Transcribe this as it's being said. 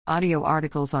Audio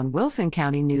articles on Wilson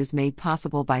County News made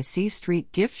possible by C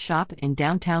Street Gift Shop in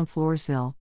downtown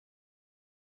Floresville.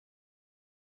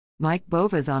 Mike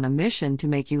Bova's on a mission to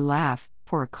make you laugh,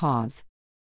 for a cause.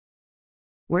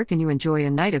 Where can you enjoy a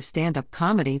night of stand-up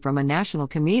comedy from a national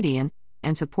comedian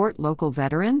and support local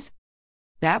veterans?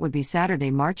 That would be Saturday,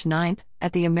 March 9th,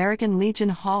 at the American Legion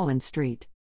Hall in St.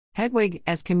 Hedwig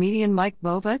as comedian Mike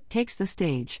Bova takes the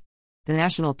stage. The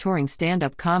national touring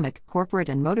stand-up comic, corporate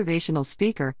and motivational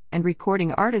speaker, and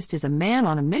recording artist is a man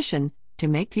on a mission to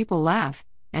make people laugh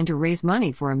and to raise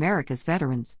money for America's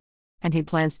veterans. And he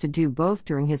plans to do both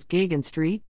during his gig in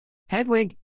St.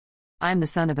 Hedwig. "I'm the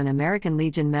son of an American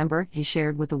Legion member," he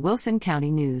shared with the Wilson County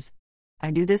News.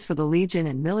 "I do this for the Legion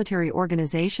and military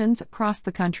organizations across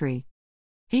the country."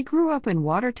 He grew up in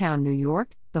Watertown, New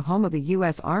York, the home of the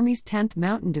U.S. Army's 10th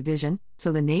Mountain Division,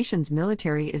 so the nation's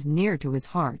military is near to his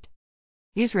heart.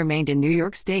 He's remained in New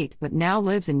York State but now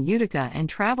lives in Utica and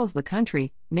travels the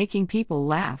country, making people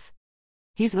laugh.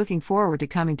 He's looking forward to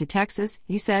coming to Texas,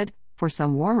 he said, for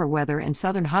some warmer weather and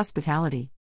southern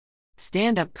hospitality.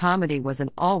 Stand-up comedy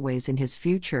wasn't always in his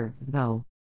future, though.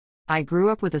 "I grew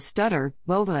up with a stutter,"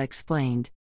 Bova explained.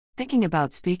 "Thinking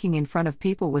about speaking in front of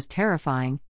people was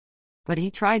terrifying. But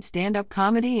he tried stand-up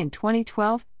comedy in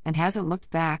 2012 and hasn't looked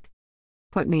back.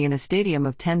 Put me in a stadium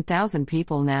of 10,000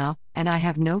 people now, and I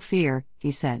have no fear,"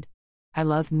 he said. "I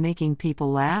love making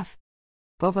people laugh."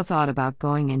 Bova thought about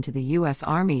going into the U.S.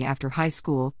 Army after high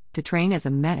school to train as a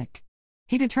medic.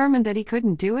 He determined that he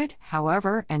couldn't do it,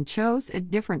 however, and chose a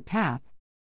different path.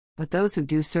 "But those who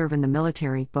do serve in the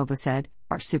military," Bova said,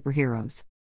 "are superheroes.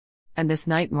 And this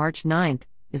night, March 9th,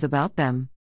 is about them."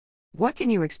 What can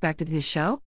you expect at his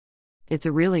show? "It's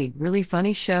a really, really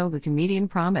funny show," the comedian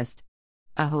promised.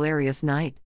 "A hilarious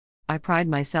night. I pride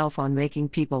myself on making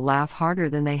people laugh harder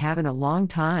than they have in a long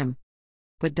time.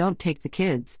 But don't take the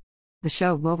kids. The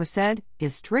show," Bova said,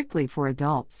 "is strictly for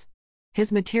adults.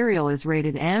 His material is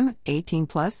rated M,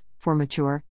 18+, for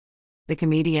mature." The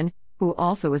comedian, who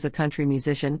also is a country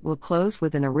musician, will close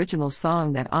with an original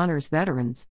song that honors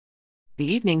veterans. The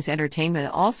evening's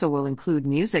entertainment also will include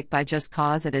music by Just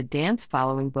Cause at a dance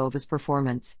following Bova's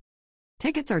performance.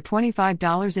 Tickets are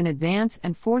 $25 in advance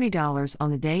and $40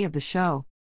 on the day of the show.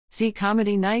 See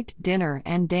Comedy Night, Dinner,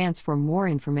 and Dance for more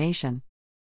information.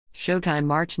 Showtime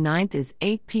March 9th is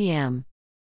 8 p.m.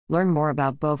 Learn more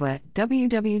about Bova at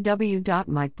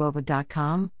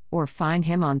www.mikebova.com or find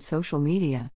him on social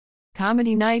media.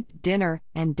 Comedy Night, Dinner,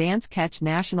 and Dance. Catch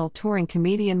national touring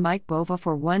comedian Mike Bova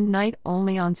for one night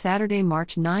only on Saturday,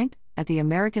 March 9th at the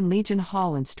American Legion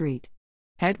Hall in St.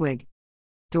 Hedwig.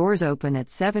 Doors open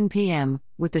at 7 p.m.,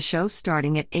 with the show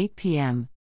starting at 8 p.m.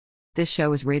 This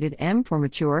show is rated M for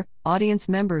mature. Audience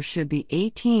members should be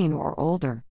 18 or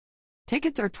older.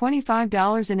 Tickets are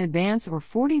 $25 in advance or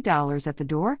 $40 at the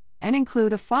door, and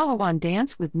include a follow-on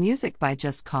dance with music by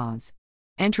Just Cause.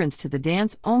 Entrance to the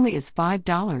dance only is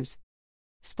 $5.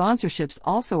 Sponsorships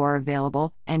also are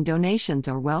available, and donations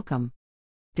are welcome.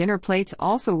 Dinner plates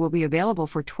also will be available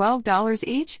for $12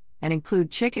 each, and include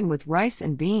chicken with rice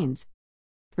and beans.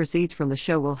 Proceeds from the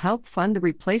show will help fund the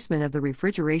replacement of the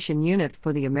refrigeration unit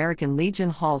for the American Legion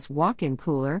Hall's walk-in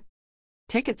cooler.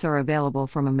 Tickets are available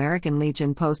from American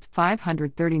Legion Post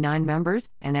 539 members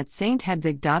and at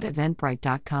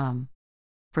sthedvig.eventbrite.com.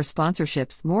 For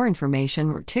sponsorships, more information,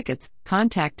 or tickets,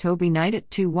 contact Toby Knight at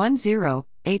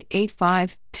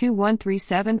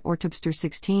 210-885-2137 or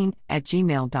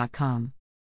tipster16@gmail.com.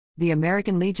 The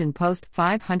American Legion Post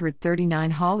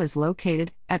 539 Hall is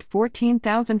located at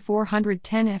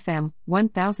 14,410 FM,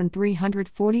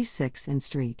 1346 in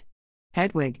St.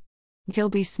 Hedwig.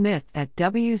 Gilby Smith at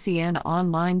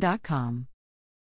WZNOnline.com.